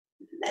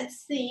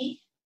let's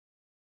see.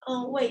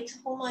 Oh, wait,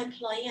 who am I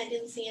playing? I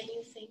didn't see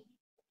anything.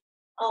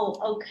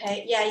 Oh,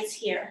 okay. Yeah, it's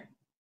here.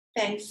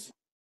 Thanks.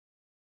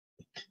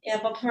 Yeah,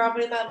 but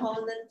probably my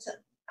opponent.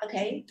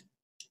 Okay.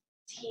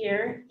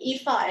 Here,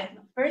 E5.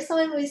 First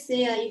time we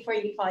see a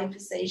E4, E5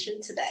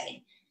 position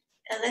today.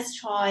 And let's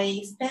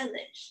try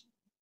Spanish.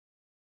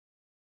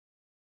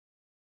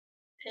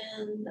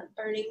 And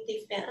burning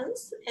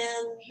defense.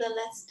 And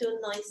let's do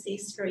knight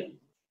C3.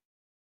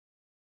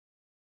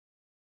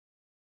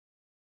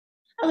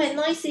 Okay,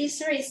 knight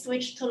C3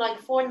 switch to like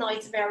 4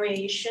 knights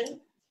variation.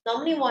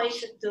 Normally white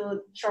should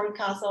do short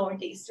castle or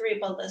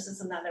D3, but this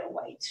is another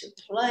way to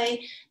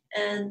play.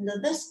 And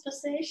this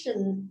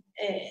position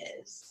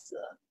is,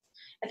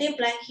 I think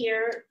black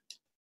here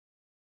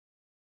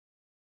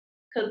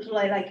could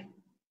play like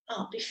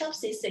bishop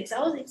C6.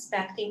 I was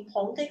expecting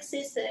pawn takes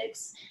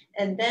C6,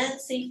 and then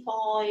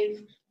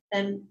C5,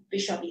 then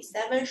bishop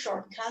E7,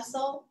 short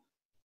castle.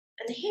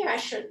 And here I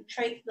should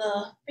trade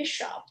the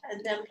bishop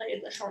and then play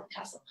the short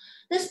castle.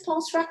 This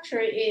pawn structure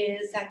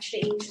is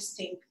actually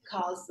interesting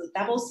because the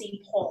double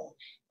C pawn,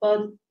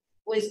 but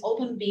with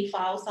open B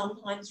file,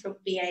 sometimes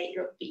rook B8,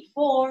 rook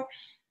B4,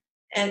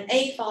 and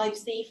A5,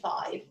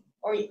 C5,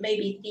 or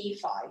maybe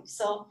D5.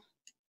 So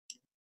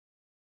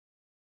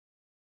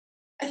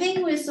I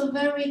think with a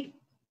very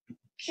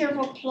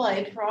careful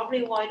play,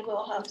 probably white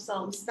will have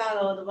some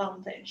style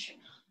advantage.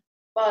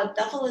 But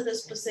definitely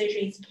this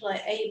position is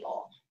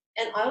playable.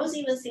 And I was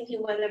even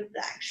thinking whether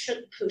black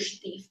should push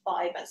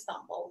D5 at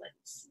some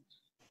moments.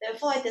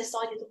 Therefore, I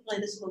decided to play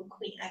this move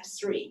Queen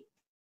F3.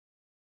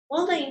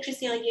 One of the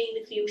interesting ideas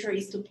in the future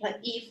is to play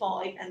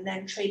E5 and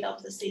then trade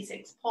off the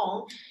C6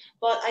 pawn.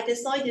 But I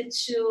decided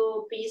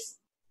to be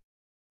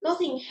not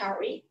in a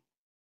hurry.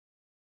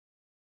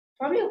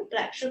 Probably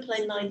black should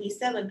play knight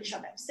D7,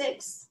 bishop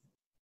F6.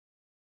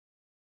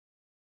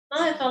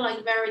 Now I felt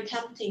like very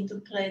tempting to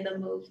play the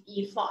move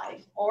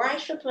E5, or I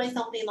should play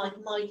something like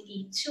knight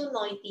E2,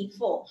 knight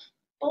D4.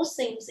 Both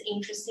seems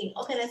interesting.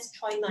 Okay, let's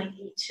try knight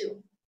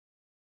E2.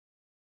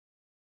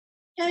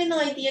 Having an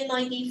idea,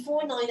 knight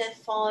D4, knight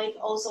F5,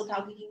 also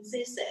targeting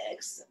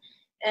C6.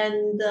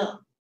 And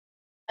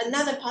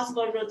another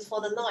possible route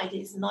for the knight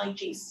is knight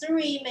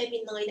G3,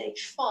 maybe knight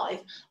H5.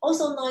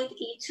 Also, knight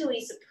E2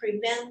 is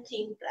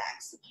preventing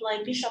blacks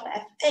playing bishop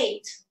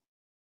F8.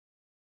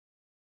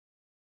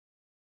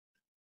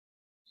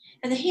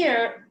 And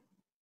here,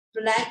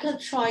 black could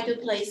try to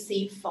play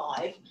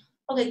C5.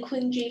 Okay,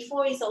 queen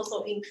G4 is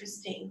also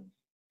interesting.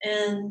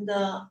 And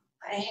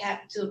I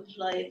have to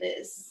play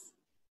this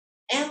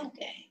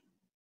endgame.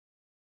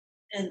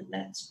 And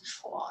let's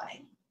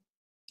try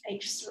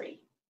H3.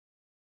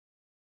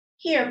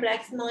 Here,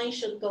 black's knight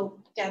should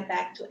get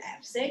back to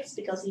F6,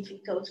 because if you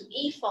go to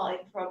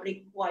E5,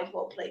 probably white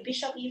will play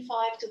bishop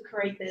E5 to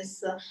create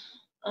this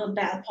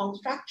bad pawn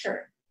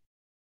structure.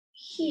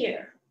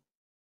 Here,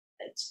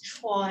 let's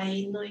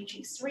try knight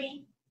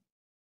G3.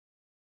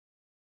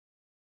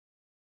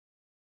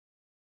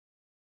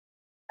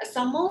 At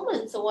some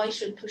moments, white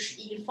should push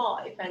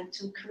E5 and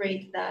to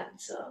create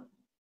that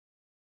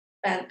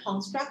bad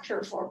pawn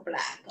structure for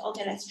black.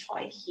 Okay, let's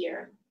try it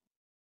here.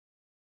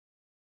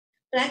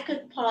 Black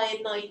could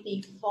play knight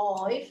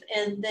D5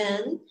 and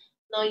then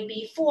knight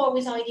B4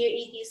 with idea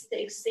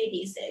ED6,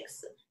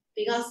 CD6.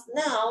 Because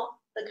now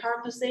the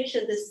current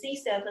position, the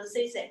C7,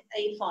 C6,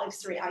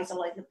 A5, 3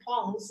 isolated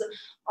pawns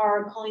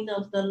are kind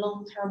of the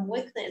long-term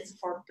weakness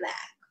for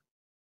black.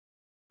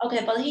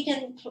 Okay, but he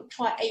can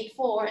try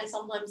A4 and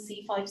sometimes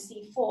C5,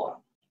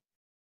 C4.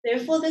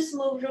 Therefore, this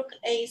move rook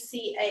A,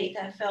 C8,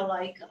 I felt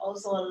like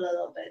also a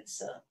little bit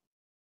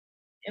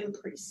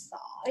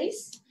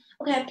imprecise.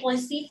 Okay, I play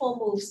C4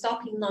 move,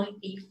 stopping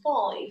knight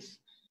D5.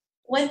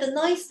 When the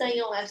knight staying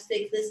on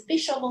F6, this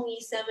bishop on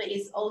E7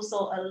 is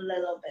also a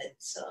little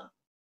bit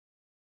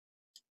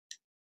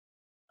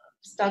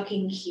stuck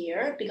in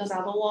here, because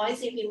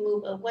otherwise, if you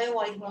move away,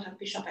 white will have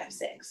bishop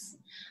F6.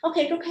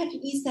 Okay, rook F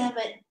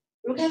E7,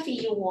 rook F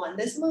E1.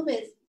 This move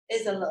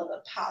is a little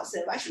bit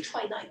passive. I should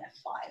try knight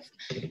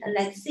F5. And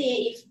let's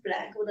see if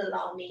black would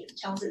allow me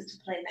chances to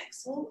play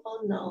next move.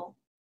 Oh no.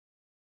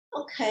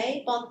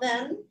 Okay, but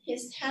then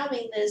he's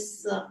having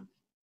this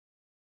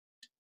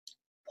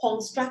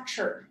pawn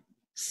structure.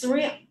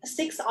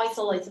 6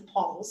 isolated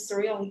pawns,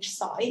 3 on each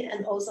side,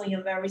 and also in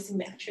a very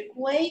symmetric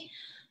way.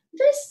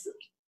 This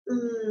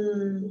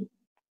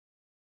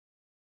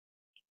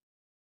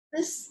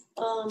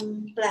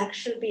black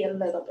should be a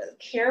little bit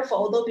careful,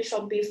 although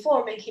bishop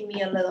b4 making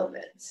me a little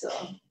bit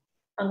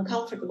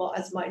uncomfortable,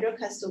 as my rook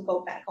has to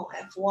go back on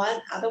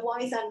f1.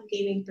 Otherwise, I'm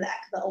giving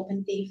black the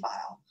open d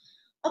file.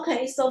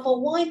 Okay, so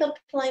for white, the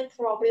plan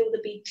probably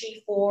would be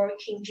g4,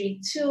 king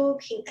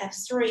g2, king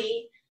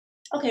f3.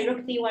 Okay,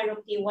 rook d1,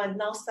 rook d1.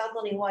 Now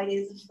suddenly white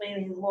is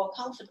feeling more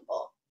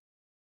comfortable.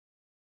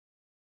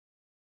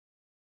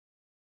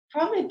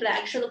 Probably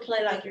black should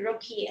play like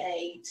rook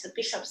e8,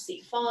 bishop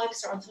c5,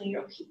 starting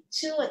rook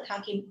e2,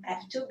 attacking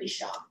f2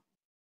 bishop.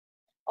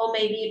 Or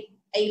maybe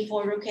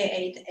a4, rook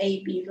a8,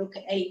 ab, rook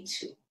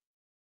a2.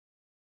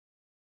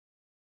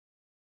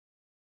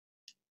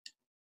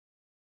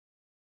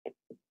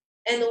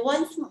 And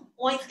once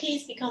white's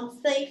case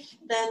becomes safe,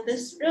 then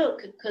this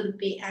rook could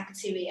be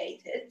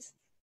activated.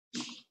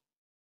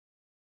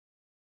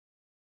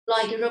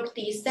 Like rook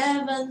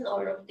d7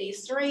 or rook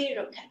d3,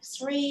 rook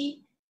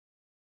f3.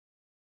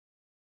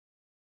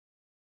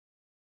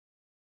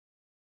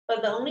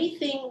 But the only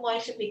thing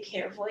white should be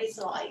careful is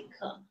like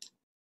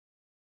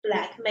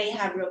black may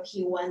have rook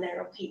e1, then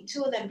rook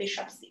e2, then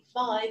bishop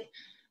c5.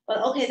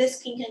 But okay,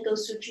 this king can go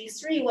to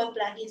g3 when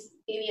black is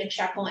giving a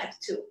check on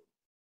f2.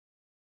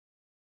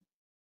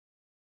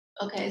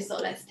 Okay, so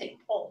let's take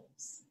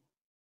pawns.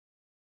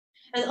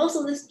 And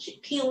also this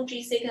king on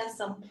g6 has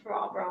some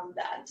problem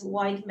that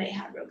white may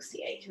have rook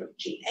c8, rook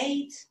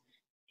g8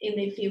 in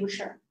the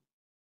future.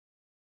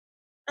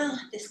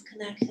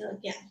 Disconnected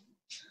again.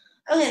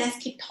 Okay, let's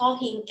keep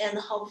talking and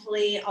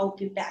hopefully I'll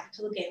be back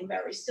to the game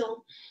very soon.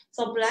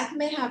 So black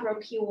may have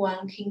rook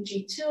e1, king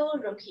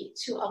g2, rook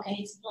e2. Okay,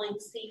 he's playing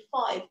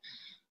c5.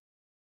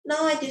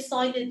 Now I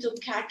decided to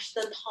catch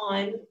the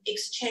time,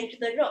 exchange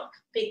the rook,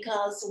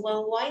 because when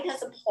white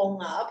has a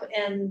pawn up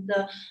and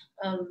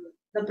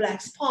the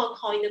black's pawn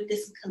kind of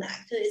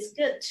disconnected, it's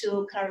good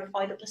to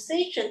clarify the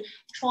position,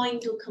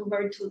 trying to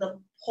convert to the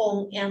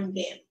pawn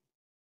endgame.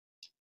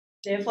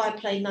 Therefore, I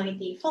play knight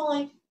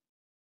d5.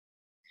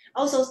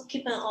 Also,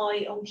 keep an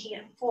eye on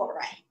king f4,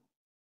 right?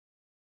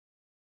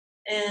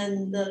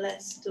 And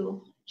let's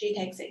do g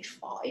takes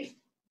h5.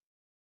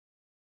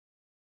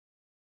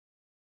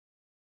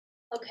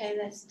 Okay,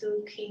 let's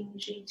do king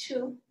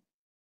g2.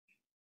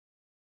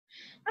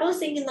 I was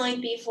thinking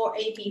knight b4,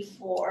 a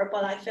b4,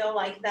 but I feel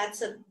like that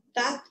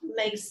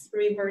makes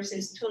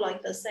reverses to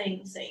like the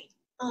same thing.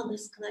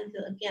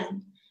 Disconnected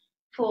again.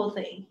 Poor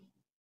thing.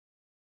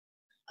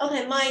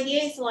 Okay, my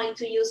idea is like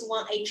to use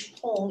one h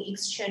pawn,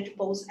 exchange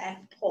both f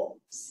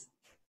pawns.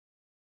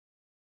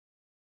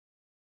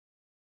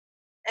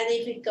 And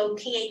if we go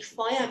king h5,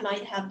 I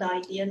might have the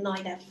idea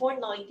knight f4,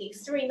 knight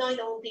d3. Knight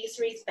on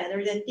d3 is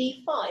better than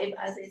d5,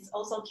 as it's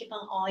also keep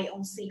an eye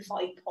on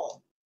c5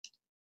 pawn.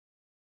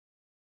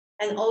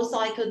 And also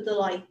I could do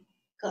like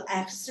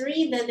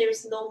f3, then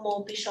there's no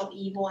more bishop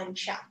e1 and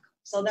check.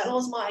 So that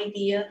was my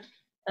idea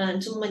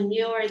to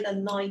maneuver the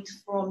knight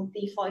from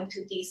d5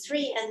 to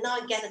d3 and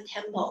not get a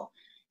tempo.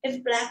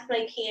 If black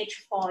play king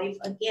h5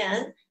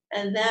 again,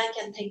 and then I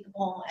can take the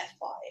pawn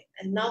f5.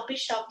 And now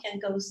bishop can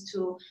go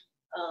to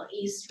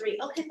e3.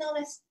 Okay, now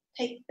let's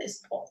take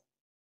this pawn.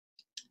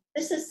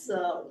 This is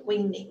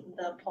winning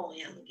the pawn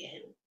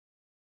endgame.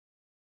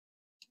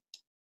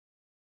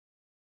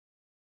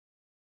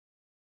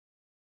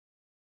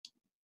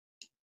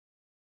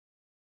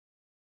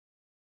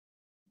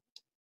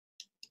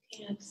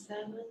 King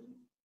f7,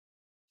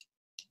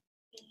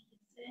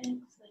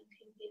 king e6,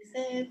 king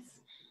d6.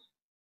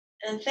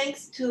 And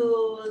thanks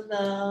to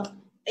the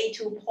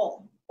a2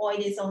 pawn, white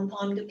is on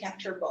time to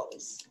capture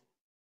both.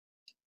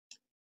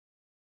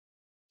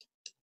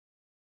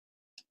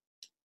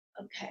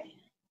 Okay.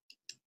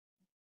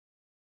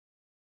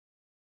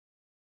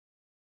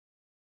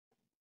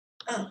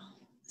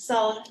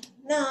 So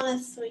now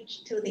let's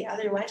switch to the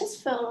other one. I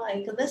just felt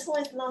like this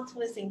one is not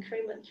with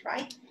increment,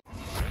 right?